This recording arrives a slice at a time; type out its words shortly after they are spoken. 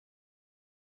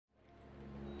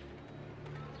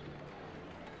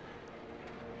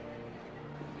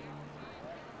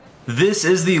This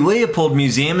is the Leopold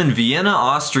Museum in Vienna,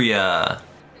 Austria.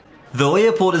 The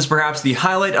Leopold is perhaps the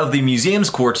highlight of the museum's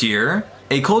quartier,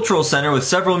 a cultural center with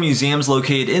several museums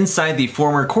located inside the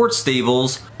former court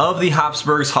stables of the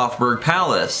Habsburgs' Hofburg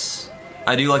Palace.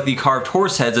 I do like the carved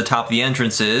horse heads atop the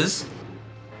entrances.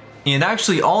 And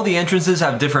actually all the entrances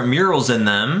have different murals in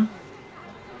them.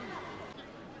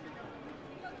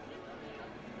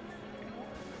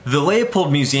 The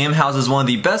Leopold Museum houses one of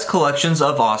the best collections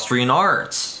of Austrian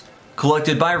arts,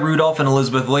 collected by Rudolf and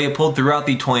Elizabeth Leopold throughout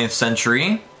the 20th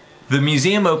century. The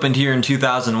museum opened here in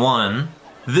 2001.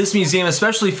 This museum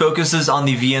especially focuses on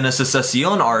the Vienna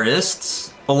Secession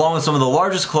artists, along with some of the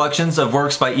largest collections of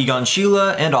works by Egon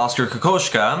Schiele and Oskar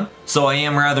Kokoschka, so I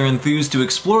am rather enthused to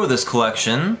explore this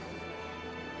collection.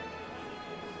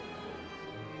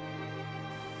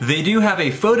 They do have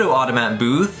a photo automat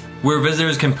booth, where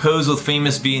visitors can pose with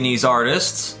famous Viennese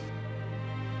artists.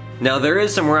 Now there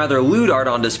is some rather lewd art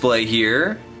on display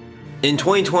here. In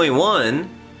 2021,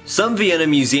 some Vienna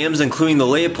museums, including the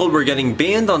Leopold, were getting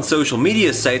banned on social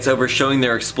media sites over showing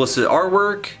their explicit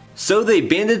artwork, so they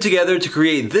banded together to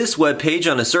create this webpage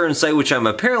on a certain site which I'm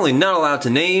apparently not allowed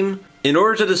to name, in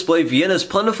order to display Vienna's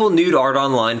plentiful nude art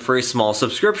online for a small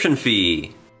subscription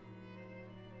fee.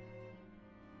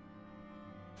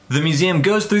 The museum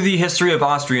goes through the history of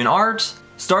Austrian art,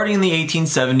 starting in the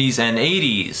 1870s and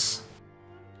 80s.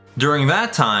 During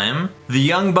that time, the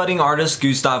young budding artist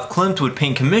Gustav Klimt would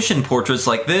paint commission portraits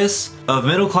like this of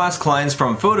middle-class clients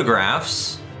from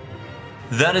photographs.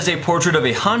 That is a portrait of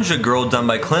a Hanja girl done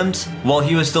by Klimt while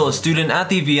he was still a student at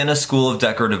the Vienna School of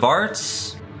Decorative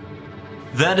Arts.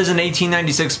 That is an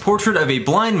 1896 portrait of a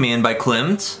blind man by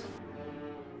Klimt.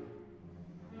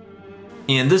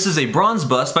 And this is a bronze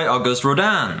bust by Auguste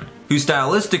Rodin, who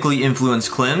stylistically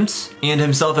influenced Klimt, and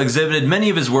himself exhibited many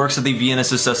of his works at the Vienna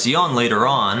Secession later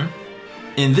on.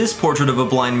 In this portrait of a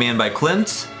blind man by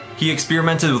Klimt, he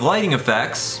experimented with lighting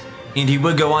effects, and he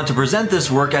would go on to present this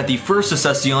work at the first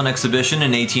Secession exhibition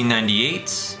in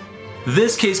 1898.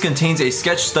 This case contains a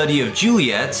sketch study of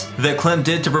Juliet that Klimt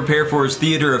did to prepare for his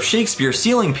Theatre of Shakespeare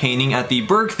ceiling painting at the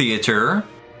Burg Theatre.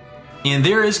 And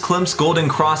there is Klimt's Golden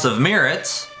Cross of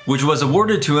Merit, which was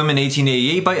awarded to him in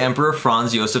 1888 by Emperor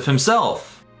Franz Josef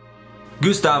himself.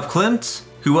 Gustav Klimt,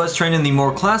 who was trained in the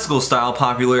more classical style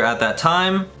popular at that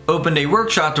time, opened a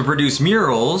workshop to produce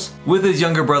murals with his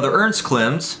younger brother Ernst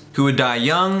Klimt, who would die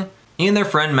young, and their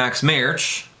friend Max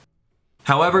Merch.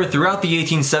 However, throughout the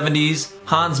 1870s,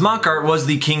 Hans Mackart was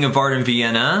the king of art in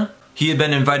Vienna. He had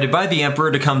been invited by the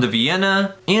emperor to come to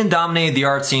Vienna and dominated the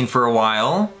art scene for a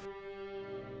while.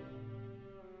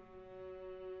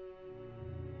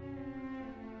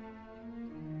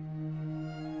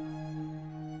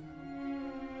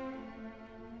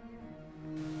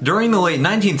 During the late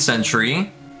 19th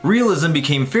century, realism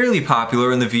became fairly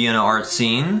popular in the Vienna art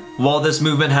scene. While this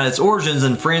movement had its origins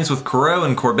in France with Corot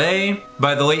and Courbet,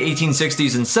 by the late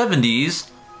 1860s and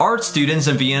 70s, art students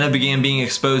in Vienna began being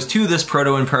exposed to this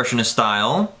proto-impressionist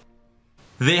style.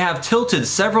 They have tilted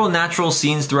several natural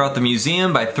scenes throughout the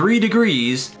museum by 3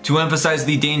 degrees to emphasize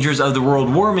the dangers of the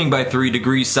world warming by 3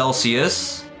 degrees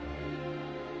Celsius.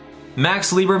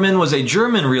 Max Liebermann was a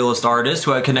German realist artist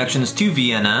who had connections to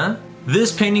Vienna.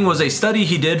 This painting was a study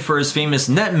he did for his famous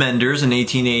Net Menders in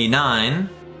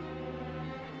 1889.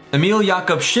 Emil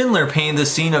Jakob Schindler painted the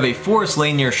scene of a forest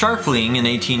lane near Scharfling in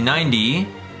 1890.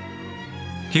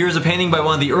 Here's a painting by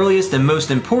one of the earliest and most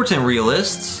important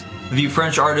realists, the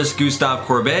French artist Gustave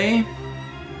Courbet.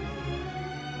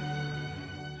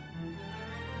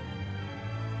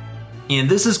 And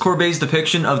this is Courbet's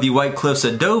depiction of the White Cliffs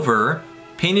at Dover,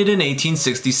 painted in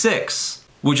 1866,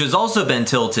 which has also been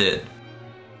tilted.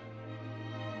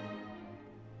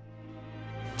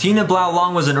 Tina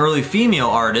Blau-Long was an early female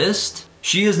artist.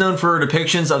 She is known for her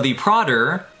depictions of the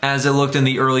Prater, as it looked in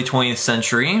the early 20th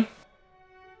century.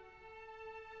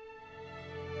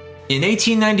 In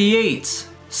 1898,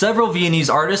 several Viennese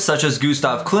artists such as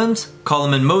Gustav Klimt,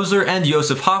 Koloman Moser, and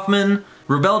Josef Hoffmann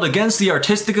rebelled against the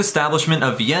artistic establishment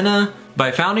of Vienna by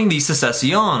founding the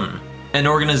Secession, an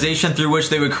organization through which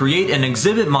they would create and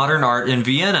exhibit modern art in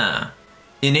Vienna.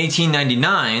 In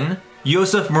 1899,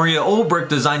 Josef Maria Ulbrich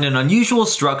designed an unusual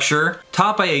structure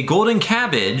topped by a golden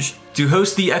cabbage to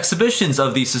host the exhibitions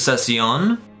of the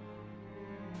Secession.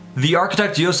 The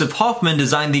architect Josef Hoffmann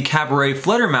designed the Cabaret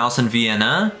Fledermaus in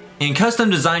Vienna, and custom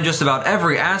designed just about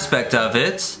every aspect of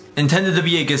it, intended to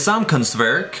be a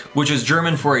Gesamtkunstwerk, which is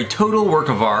German for a total work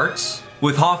of art.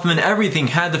 With Hoffmann, everything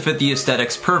had to fit the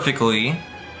aesthetics perfectly.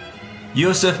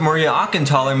 Josef Maria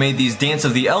Auchenthaler made these Dance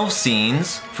of the Elves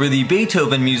scenes for the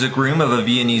Beethoven music room of a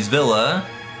Viennese villa.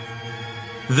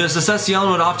 The Secession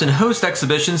would often host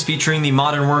exhibitions featuring the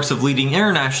modern works of leading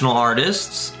international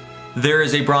artists. There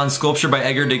is a bronze sculpture by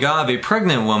Edgar Degas of a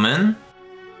pregnant woman.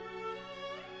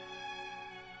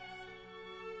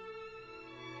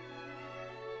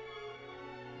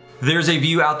 There's a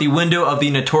view out the window of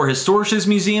the Naturhistorisches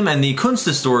Museum and the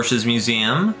Kunsthistorisches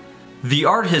Museum, the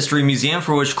Art History Museum,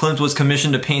 for which Klimt was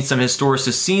commissioned to paint some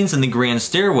historicist scenes in the Grand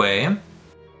Stairway.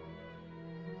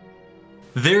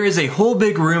 There is a whole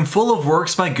big room full of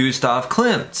works by Gustav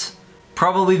Klimt,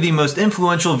 probably the most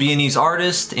influential Viennese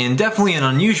artist and definitely an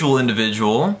unusual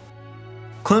individual.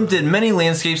 Klimt did many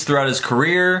landscapes throughout his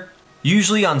career,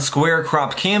 usually on square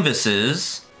cropped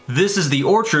canvases. This is the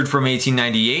Orchard from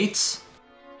 1898.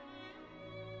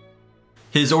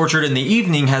 His orchard in the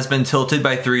evening has been tilted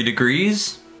by 3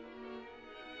 degrees.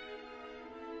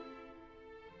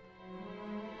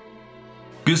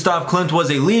 Gustav Klimt was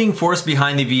a leading force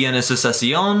behind the Vienna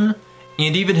Secession,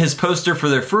 and even his poster for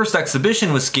their first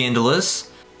exhibition was scandalous,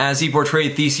 as he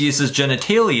portrayed Theseus's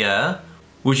genitalia,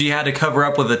 which he had to cover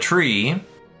up with a tree.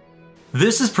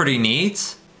 This is pretty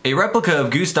neat, a replica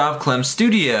of Gustav Klimt's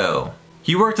studio.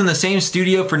 He worked in the same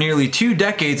studio for nearly 2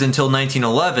 decades until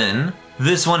 1911.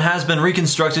 This one has been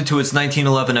reconstructed to its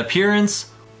 1911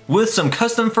 appearance, with some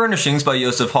custom furnishings by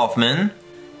Joseph Hoffmann.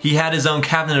 He had his own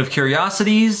cabinet of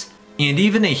curiosities, and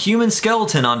even a human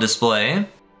skeleton on display.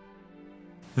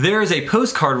 There is a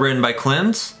postcard written by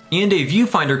Klimt, and a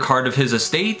viewfinder card of his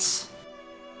estates.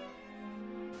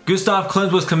 Gustav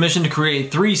Klimt was commissioned to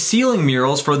create 3 ceiling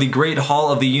murals for the Great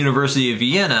Hall of the University of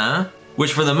Vienna,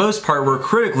 which for the most part were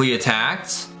critically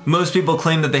attacked. Most people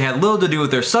claim that they had little to do with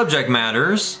their subject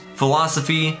matters,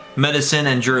 philosophy, medicine,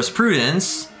 and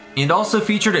jurisprudence, and also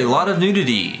featured a lot of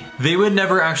nudity. They would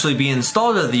never actually be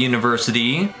installed at the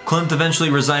university. Klimt eventually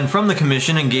resigned from the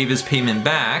commission and gave his payment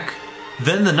back.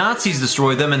 Then the Nazis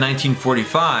destroyed them in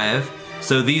 1945,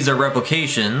 so these are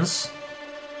replications.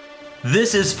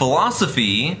 This is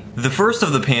Philosophy, the first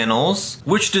of the panels,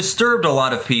 which disturbed a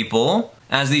lot of people,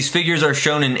 as these figures are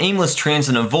shown in aimless trance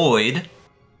in a void.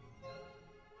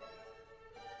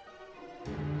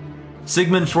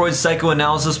 Sigmund Freud's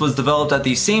psychoanalysis was developed at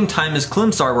the same time as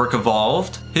Klimt's artwork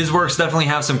evolved. His works definitely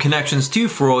have some connections to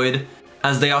Freud,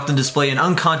 as they often display an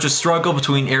unconscious struggle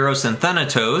between Eros and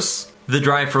Thanatos, the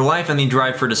drive for life and the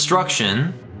drive for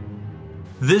destruction.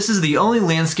 This is the only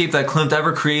landscape that Klimt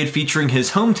ever created featuring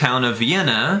his hometown of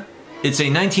Vienna. It's a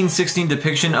 1916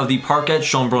 depiction of the park at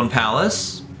Schönbrunn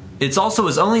Palace. It's also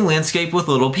his only landscape with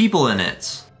little people in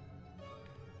it.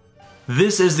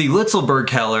 This is the Litzelberg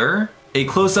Keller, a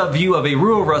close-up view of a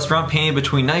rural restaurant painted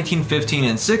between 1915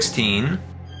 and 16.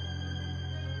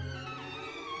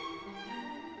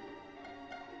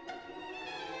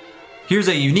 Here's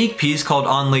a unique piece called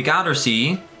On Lake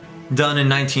Attersee, done in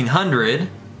 1900.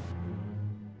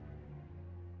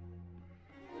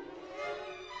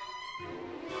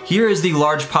 Here is the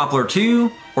Large Poplar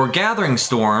 2, or Gathering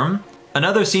Storm,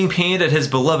 another scene painted at his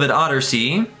beloved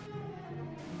Attersee.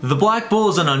 The Black Bull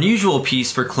is an unusual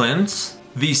piece for Klimt.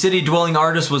 The city-dwelling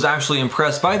artist was actually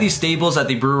impressed by the stables at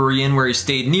the brewery inn where he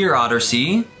stayed near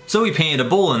Attersee, so he painted a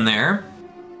bull in there.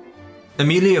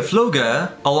 Emilia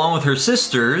Floga, along with her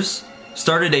sisters,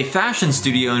 started a fashion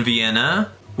studio in Vienna,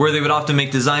 where they would often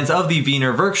make designs of the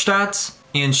Wiener Werkstatt,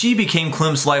 and she became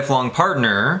Klimt's lifelong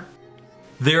partner.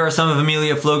 There are some of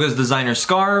Emilia Floga's designer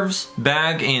scarves,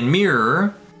 bag, and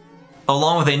mirror,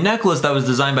 along with a necklace that was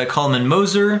designed by Kallmann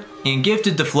Moser and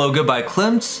gifted to Floga by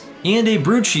Klimt, and a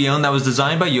broochion that was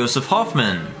designed by Joseph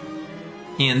Hoffmann.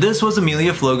 And this was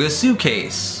Emilia Floga's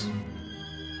suitcase.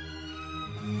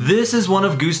 This is one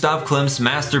of Gustav Klimt's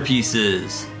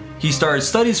masterpieces. He started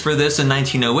studies for this in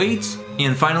 1908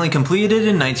 and finally completed it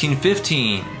in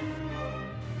 1915.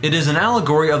 It is an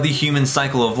allegory of the human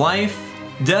cycle of life.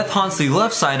 Death haunts the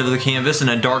left side of the canvas in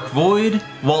a dark void,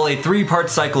 while a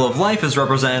 3-part cycle of life is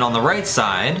represented on the right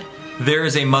side. There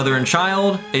is a mother and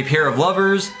child, a pair of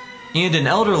lovers, and an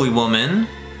elderly woman,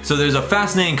 so there's a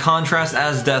fascinating contrast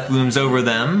as death looms over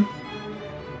them.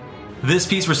 This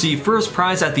piece received first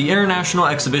prize at the International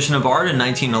Exhibition of Art in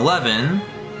 1911.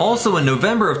 Also in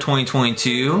November of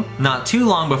 2022, not too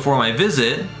long before my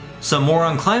visit, some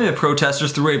moron climate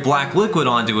protesters threw a black liquid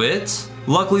onto it.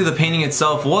 Luckily the painting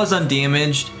itself was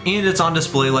undamaged, and it's on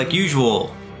display like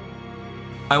usual.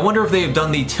 I wonder if they have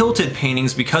done the tilted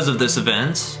paintings because of this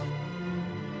event.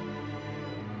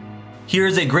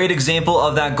 Here's a great example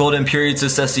of that golden period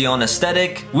Secession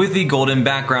aesthetic with the golden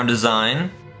background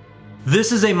design.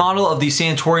 This is a model of the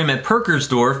sanatorium at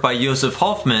Perkersdorf by Joseph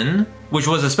Hoffmann, which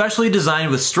was especially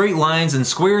designed with straight lines and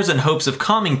squares in hopes of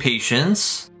calming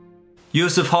patients.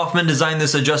 Joseph Hoffmann designed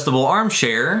this adjustable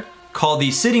armchair, called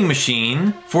the sitting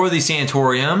machine, for the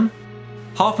sanatorium.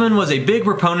 Hoffmann was a big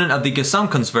proponent of the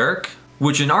Gesamtkunstwerk,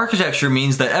 which in architecture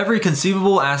means that every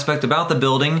conceivable aspect about the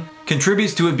building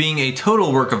contributes to it being a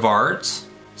total work of art,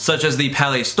 such as the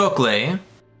Palais Stokely.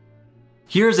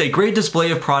 Here is a great display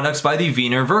of products by the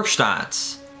Wiener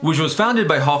Werkstatt, which was founded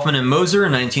by Hoffmann and Moser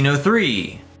in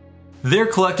 1903. Their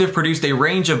collective produced a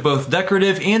range of both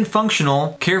decorative and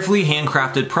functional, carefully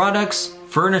handcrafted products,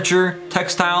 furniture,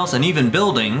 textiles, and even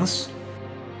buildings.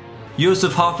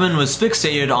 Joseph Hoffmann was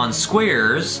fixated on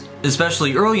squares,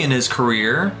 especially early in his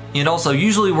career, and also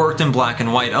usually worked in black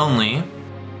and white only.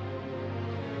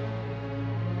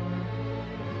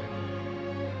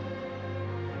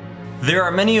 There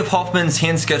are many of Hoffmann's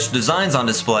hand-sketched designs on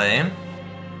display.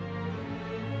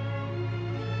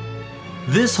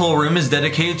 This whole room is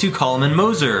dedicated to Koloman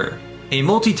Moser, a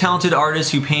multi-talented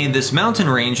artist who painted this mountain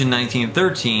range in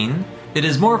 1913. It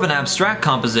is more of an abstract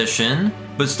composition,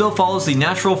 but still follows the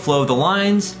natural flow of the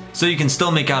lines, so you can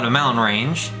still make out a mountain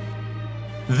range.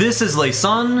 This is Les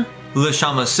Sons, Le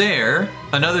Chamoiseau,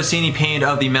 another scene he painted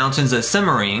of the mountains at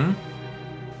Semmering.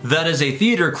 That is a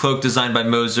theater cloak designed by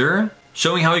Moser,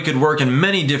 showing how he could work in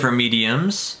many different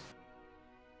mediums.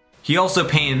 He also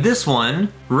painted this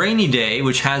one, Rainy Day,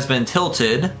 which has been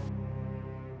tilted.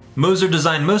 Moser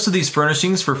designed most of these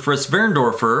furnishings for Fritz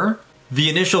Werndorfer, the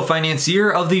initial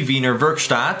financier of the Wiener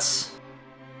Werkstatt.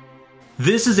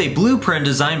 This is a blueprint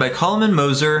designed by Koloman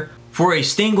Moser for a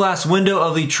stained glass window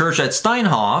of the church at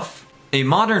Steinhof, a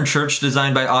modern church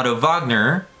designed by Otto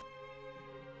Wagner.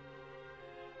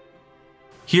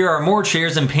 Here are more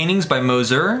chairs and paintings by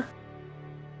Moser.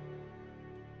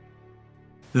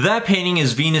 That painting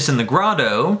is Venus in the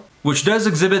Grotto, which does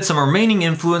exhibit some remaining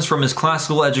influence from his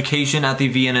classical education at the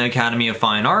Vienna Academy of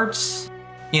Fine Arts.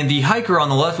 And the hiker on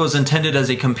the left was intended as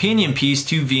a companion piece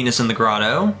to Venus in the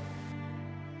Grotto.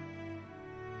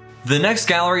 The next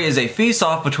gallery is a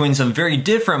face-off between some very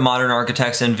different modern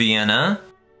architects in Vienna.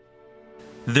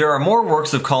 There are more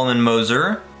works of Koloman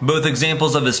Moser, both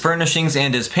examples of his furnishings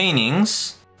and his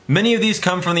paintings. Many of these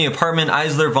come from the apartment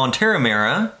Eisler von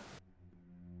Terramera.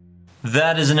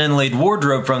 That is an inlaid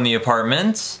wardrobe from the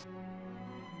apartment.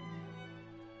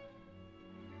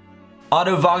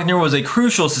 Otto Wagner was a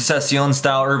crucial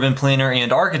Secession-style urban planner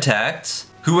and architect,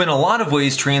 who in a lot of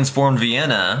ways transformed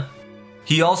Vienna.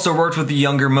 He also worked with the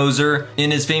younger Moser in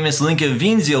his famous Linke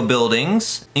Weinziel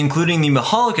buildings, including the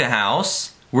Mahalika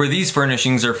House, where these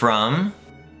furnishings are from.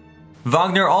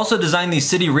 Wagner also designed the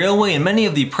city railway and many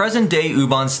of the present-day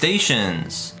U-Bahn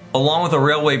stations, along with the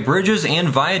railway bridges and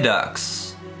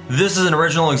viaducts. This is an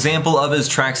original example of his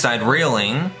trackside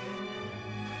railing.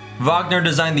 Wagner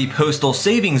designed the Postal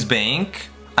Savings Bank.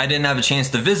 I didn't have a chance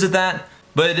to visit that,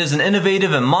 but it is an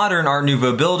innovative and modern Art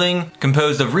Nouveau building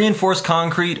composed of reinforced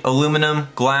concrete, aluminum,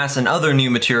 glass, and other new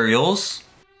materials.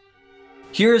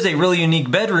 Here is a really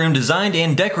unique bedroom designed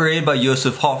and decorated by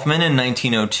Joseph Hoffmann in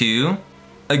 1902.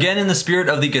 Again in the spirit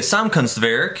of the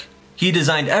Gesamtkunstwerk, he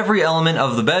designed every element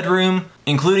of the bedroom,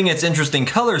 including its interesting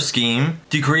color scheme,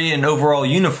 to create an overall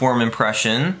uniform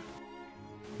impression.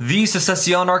 These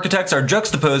Secession architects are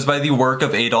juxtaposed by the work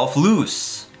of Adolf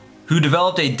Loos, who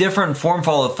developed a different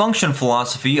form-follow-function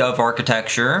philosophy of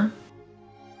architecture,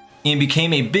 and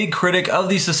became a big critic of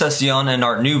the Secession and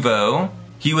Art Nouveau.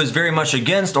 He was very much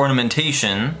against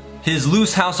ornamentation. His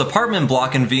Loos house apartment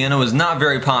block in Vienna was not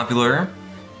very popular,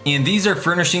 and these are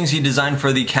furnishings he designed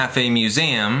for the Café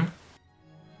Museum.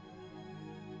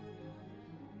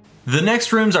 The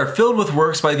next rooms are filled with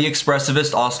works by the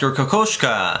expressivist Oskar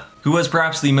Kokoschka, who was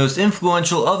perhaps the most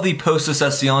influential of the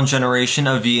post-Secession generation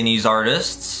of Viennese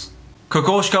artists.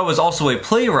 Kokoschka was also a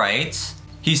playwright.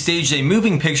 He staged a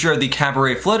moving picture of the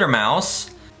Cabaret Fledermaus,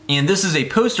 and this is a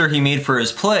poster he made for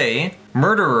his play,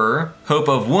 Murderer, Hope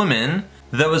of Woman,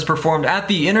 that was performed at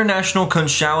the International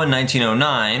Kunstschau in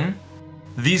 1909.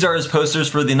 These are his posters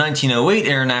for the 1908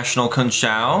 International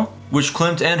Kunstschau, which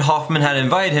Klimt and Hoffmann had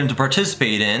invited him to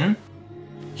participate in.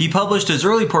 He published his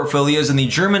early portfolios in the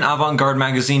German avant-garde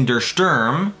magazine Der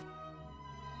Sturm.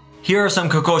 Here are some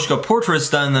Kokoschka portraits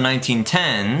done in the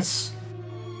 1910s.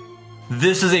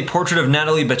 This is a portrait of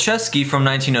Natalie Bacheski from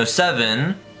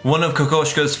 1907, one of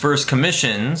Kokoschka's first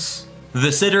commissions.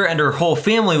 The sitter and her whole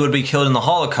family would be killed in the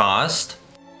Holocaust.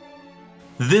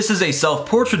 This is a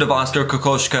self-portrait of Oskar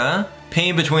Kokoschka,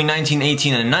 painted between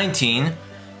 1918 and 19.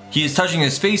 He is touching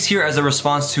his face here as a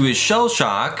response to his shell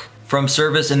shock from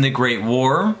service in the Great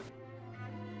War.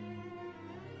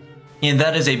 And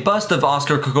that is a bust of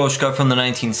Oskar Kokoschka from the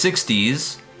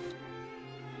 1960s.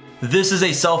 This is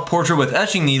a self-portrait with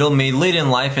etching needle made late in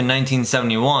life in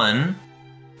 1971.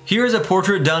 Here is a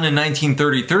portrait done in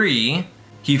 1933.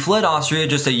 He fled Austria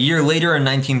just a year later in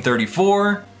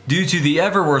 1934 due to the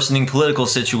ever-worsening political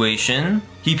situation.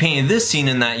 He painted this scene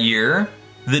in that year,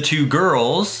 The Two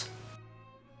Girls.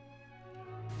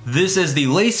 This is The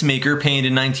Lace Maker, painted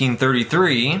in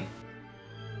 1933.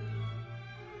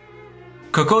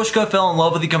 Kokoschka fell in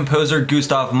love with the composer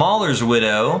Gustav Mahler's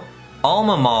widow,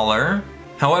 Alma Mahler.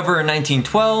 However, in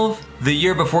 1912, the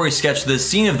year before he sketched this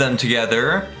scene of them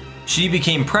together, she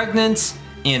became pregnant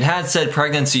and had said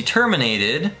pregnancy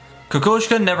terminated.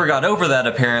 Kokoschka never got over that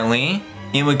apparently,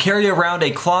 and would carry around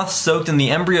a cloth soaked in the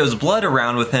embryo's blood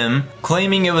around with him,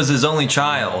 claiming it was his only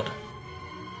child.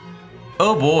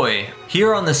 Oh boy,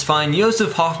 here on this fine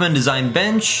Josef Hoffmann designed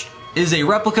bench is a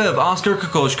replica of Oskar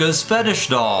Kokoschka's fetish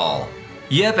doll.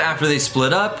 Yep, after they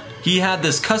split up, he had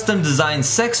this custom designed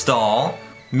sex doll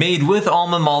made with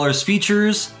Alma Mahler's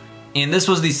features, and this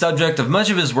was the subject of much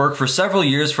of his work for several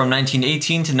years from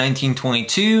 1918 to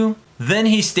 1922. Then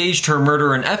he staged her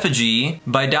murder in effigy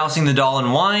by dousing the doll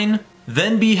in wine,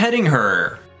 then beheading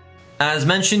her. As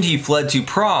mentioned, he fled to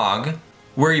Prague,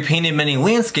 where he painted many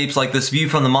landscapes like this view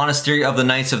from the Monastery of the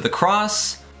Knights of the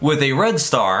Cross with a red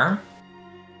star.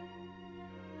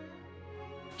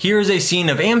 Here is a scene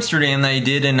of Amsterdam that he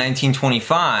did in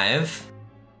 1925.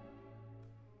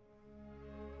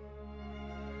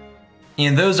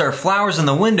 And those are flowers in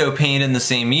the window painted in the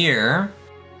same year.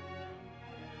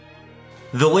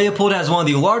 The Leopold has one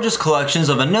of the largest collections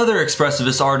of another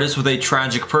expressivist artist with a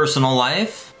tragic personal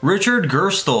life, Richard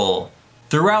Gerstl.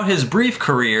 Throughout his brief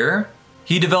career,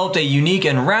 he developed a unique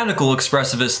and radical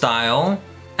expressivist style,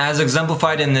 as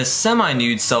exemplified in this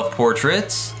semi-nude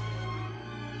self-portrait.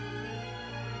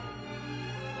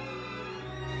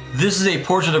 This is a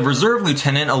portrait of Reserve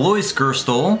Lieutenant Alois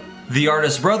Gerstl, the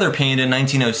artist's brother, painted in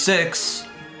 1906.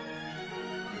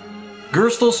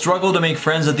 Gerstl struggled to make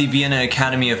friends at the Vienna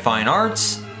Academy of Fine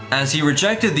Arts, as he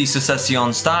rejected the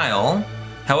Secession style.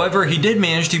 However, he did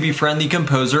manage to befriend the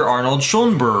composer Arnold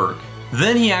Schoenberg.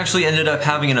 Then he actually ended up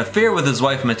having an affair with his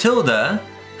wife Matilda,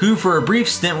 who for a brief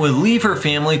stint would leave her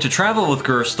family to travel with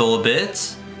Gerstl a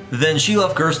bit. Then she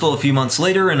left Gerstl a few months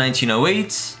later in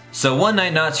 1908. So one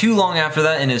night not too long after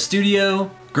that in his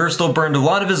studio, Gerstl burned a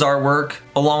lot of his artwork,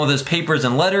 along with his papers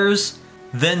and letters,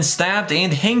 then stabbed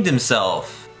and hanged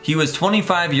himself. He was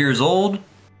 25 years old.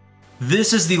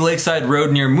 This is the lakeside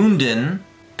road near Munden,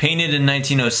 painted in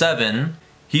 1907.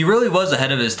 He really was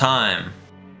ahead of his time.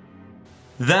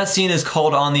 That scene is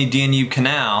called On the Danube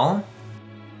Canal.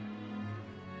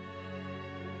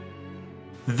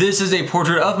 This is a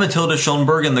portrait of Matilda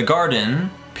Schoenberg in the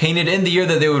garden, painted in the year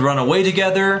that they would run away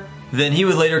together, then he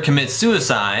would later commit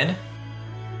suicide.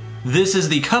 This is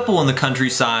the couple in the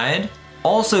countryside,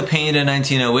 also painted in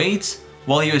 1908,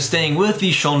 while he was staying with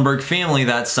the Schoenberg family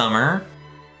that summer.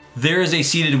 There is a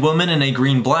seated woman in a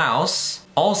green blouse,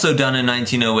 also done in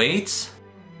 1908.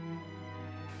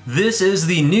 This is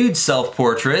the nude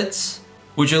self-portrait,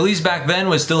 which at least back then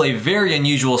was still a very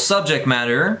unusual subject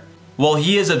matter. While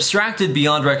he is abstracted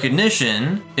beyond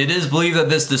recognition, it is believed that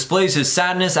this displays his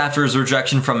sadness after his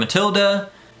rejection from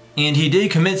Matilda, and he did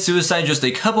commit suicide just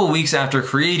a couple weeks after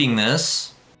creating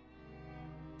this.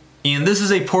 And this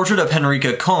is a portrait of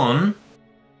Henrika Kohn.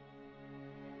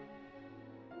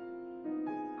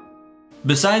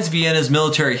 Besides Vienna's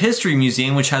Military History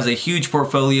Museum, which has a huge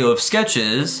portfolio of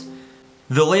sketches,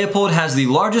 the Leopold has the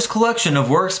largest collection of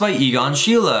works by Egon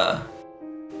Schiele.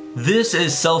 This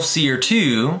is Self-Seer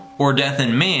 2, or Death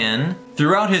in Man.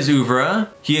 Throughout his oeuvre,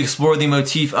 he explored the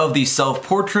motif of the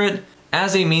self-portrait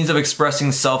as a means of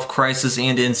expressing self-crisis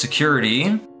and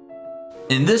insecurity.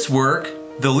 In this work,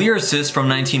 The Lyricist from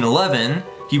 1911,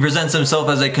 he presents himself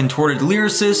as a contorted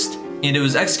lyricist, and it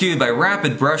was executed by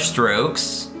rapid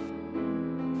brushstrokes.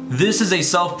 This is a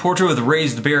self-portrait with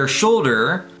raised bare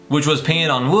shoulder, which was painted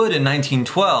on wood in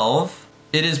 1912.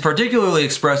 It is particularly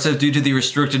expressive due to the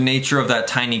restricted nature of that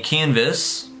tiny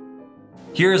canvas.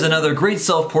 Here is another great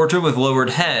self-portrait with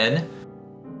lowered head.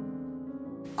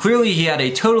 Clearly he had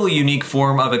a totally unique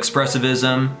form of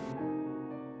expressivism.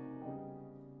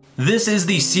 This is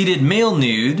the seated male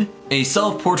nude, a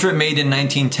self-portrait made in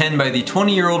 1910 by the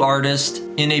 20-year-old artist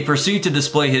in a pursuit to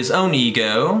display his own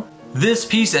ego. This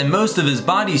piece and most of his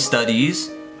body studies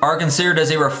are considered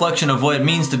as a reflection of what it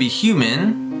means to be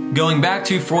human, going back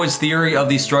to Freud's theory of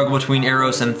the struggle between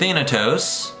Eros and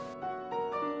Thanatos.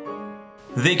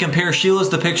 They compare Schiele's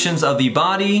depictions of the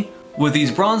body with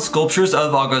these bronze sculptures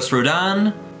of Auguste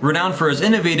Rodin, renowned for his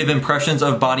innovative impressions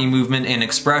of body movement and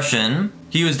expression.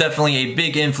 He was definitely a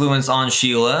big influence on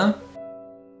Schiele.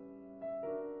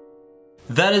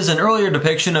 That is an earlier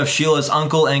depiction of Schiele's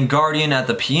uncle and guardian at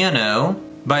the piano.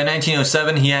 By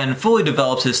 1907, he hadn't fully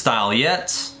developed his style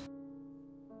yet.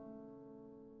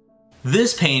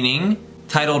 This painting,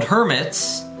 titled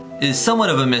Hermits, is somewhat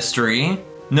of a mystery.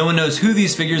 No one knows who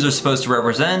these figures are supposed to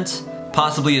represent,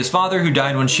 possibly his father who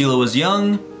died when Schiele was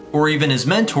young, or even his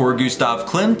mentor Gustav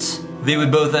Klimt. They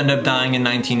would both end up dying in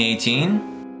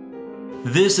 1918.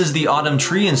 This is the autumn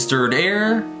tree in stirred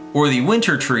air, or the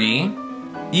winter tree.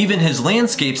 Even his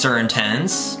landscapes are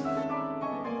intense.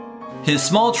 His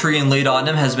small tree in late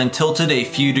autumn has been tilted a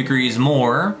few degrees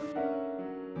more.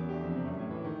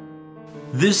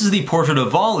 This is the portrait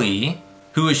of Wally,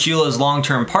 who is Schiele's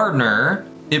long-term partner.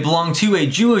 It belonged to a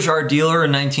Jewish art dealer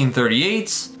in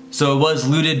 1938, so it was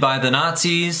looted by the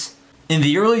Nazis. In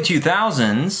the early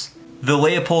 2000s, the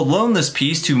Leopold loaned this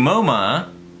piece to MoMA,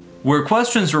 where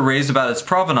questions were raised about its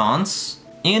provenance,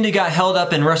 and it got held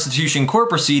up in restitution court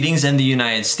proceedings in the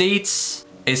United States.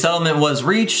 A settlement was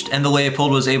reached, and the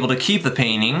Leopold was able to keep the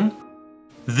painting.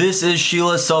 This is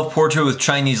Schiele's self-portrait with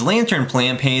Chinese lantern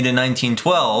plant painted in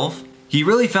 1912. He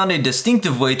really found a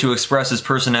distinctive way to express his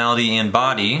personality and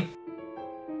body.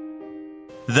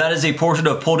 That is a portrait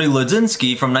of Poldy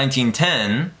Ludzinski from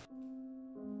 1910.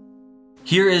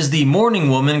 Here is the Morning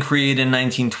Woman created in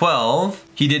 1912.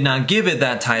 He did not give it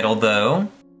that title though.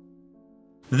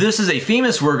 This is a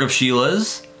famous work of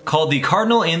Schiele's called The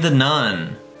Cardinal and the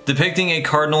Nun, depicting a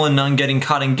cardinal and nun getting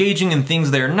caught engaging in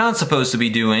things they are not supposed to be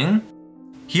doing.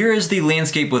 Here is the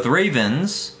landscape with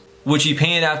ravens, which he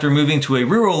painted after moving to a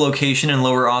rural location in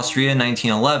Lower Austria in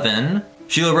 1911.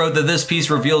 Schiele wrote that this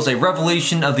piece reveals a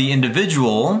revelation of the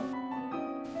individual.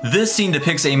 This scene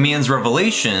depicts a man's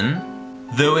revelation,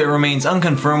 though it remains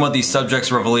unconfirmed what the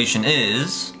subject's revelation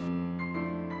is.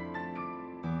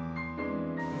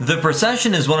 The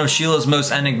procession is one of Schiele's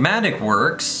most enigmatic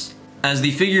works, as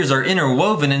the figures are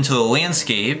interwoven into the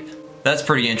landscape. That's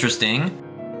pretty interesting.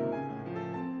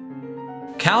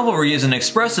 Cavalry is an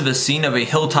expressivist scene of a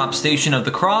hilltop station of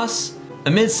the cross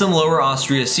amid some Lower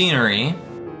Austria scenery.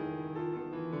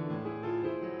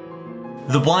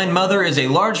 The Blind Mother is a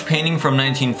large painting from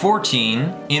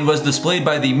 1914 and was displayed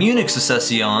by the Munich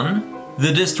Secession.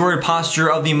 The distorted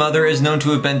posture of the mother is known to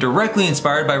have been directly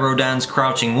inspired by Rodin's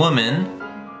Crouching Woman.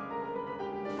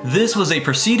 This was a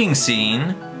preceding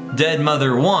scene, Dead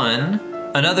Mother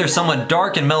 1, another somewhat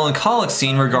dark and melancholic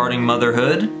scene regarding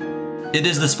motherhood. It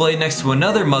is displayed next to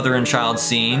another mother and child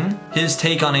scene, his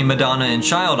take on a Madonna and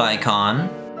child icon.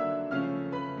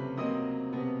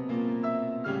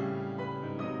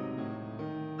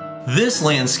 This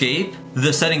landscape,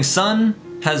 the setting sun,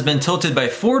 has been tilted by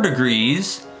 4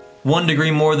 degrees, 1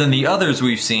 degree more than the others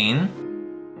we've seen.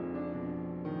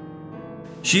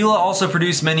 Schiele also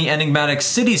produced many enigmatic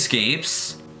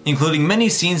cityscapes, including many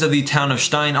scenes of the town of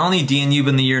Stein on the Danube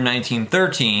in the year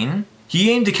 1913. He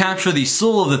aimed to capture the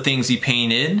soul of the things he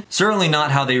painted, certainly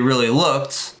not how they really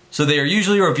looked, so they are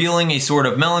usually revealing a sort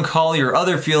of melancholy or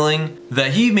other feeling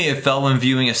that he may have felt when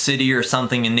viewing a city or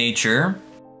something in nature.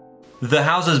 The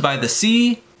Houses by the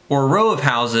Sea, or row of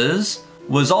houses,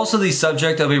 was also the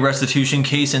subject of a restitution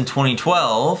case in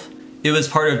 2012. It was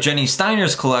part of Jenny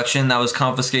Steiner's collection that was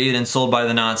confiscated and sold by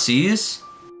the Nazis.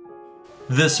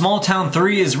 The Small Town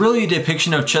 3 is really a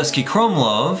depiction of Český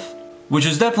Krumlov, which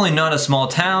is definitely not a small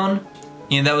town,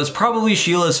 and that was probably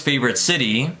Schiele's favorite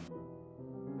city.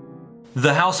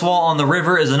 The house wall on the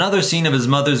river is another scene of his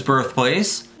mother's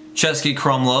birthplace, Český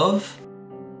Krumlov.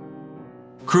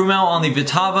 Krumau on the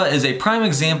Vltava is a prime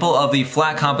example of the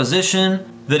flat composition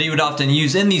that he would often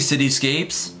use in these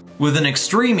cityscapes, with an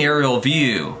extreme aerial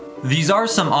view. These are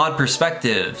some odd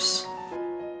perspectives.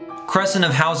 Crescent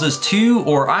of Houses 2,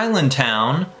 or Island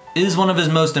Town, is one of his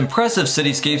most impressive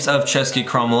cityscapes of Český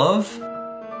Krumlov.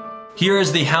 Here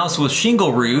is the house with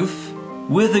shingle roof,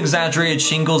 with exaggerated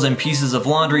shingles and pieces of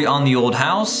laundry on the old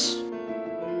house.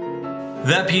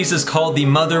 That piece is called The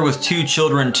Mother with Two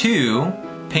Children 2,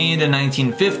 painted in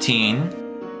 1915.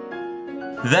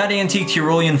 That antique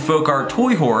Tyrolean folk art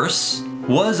toy horse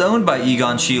was owned by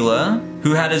Egon Schiele,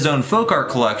 who had his own folk art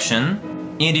collection,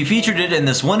 and he featured it in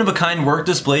this one-of-a-kind work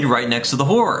displayed right next to the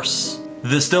horse,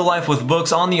 the still life with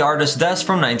books on the artist's desk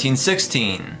from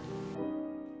 1916.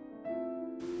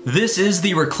 This is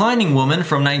The Reclining Woman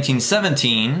from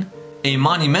 1917, a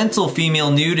monumental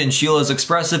female nude in Schiele's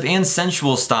expressive and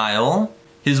sensual style.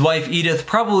 His wife Edith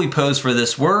probably posed for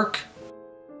this work.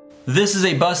 This is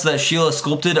a bust that Schiele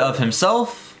sculpted of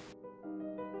himself.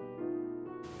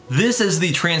 This is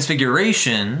The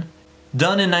Transfiguration,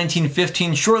 done in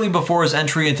 1915 shortly before his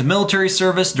entry into military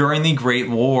service during the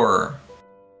Great War.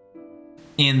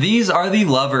 And these are The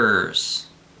Lovers,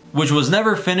 which was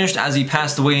never finished as he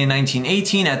passed away in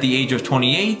 1918 at the age of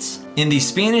 28 in the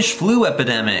Spanish flu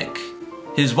epidemic.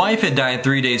 His wife had died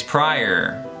 3 days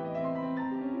prior.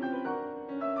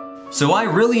 So I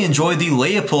really enjoyed the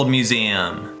Leopold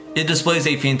Museum. It displays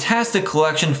a fantastic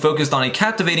collection focused on a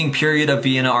captivating period of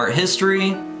Vienna art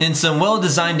history, in some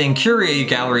well-designed and curated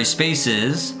gallery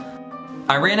spaces.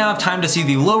 I ran out of time to see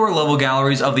the lower level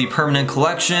galleries of the permanent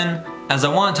collection, as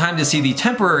I wanted time to see the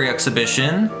temporary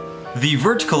exhibition, the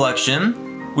Vert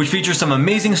collection, which features some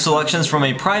amazing selections from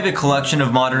a private collection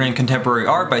of modern and contemporary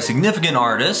art by significant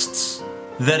artists,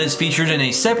 that is featured in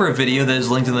a separate video that is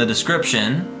linked in the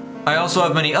description. I also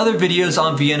have many other videos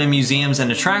on Vienna museums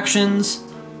and attractions,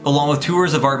 along with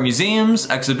tours of art museums,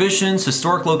 exhibitions,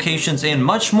 historic locations, and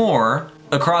much more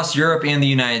across Europe and the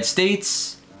United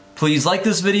States. Please like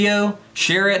this video,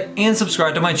 share it, and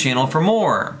subscribe to my channel for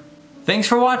more. Thanks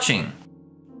for watching!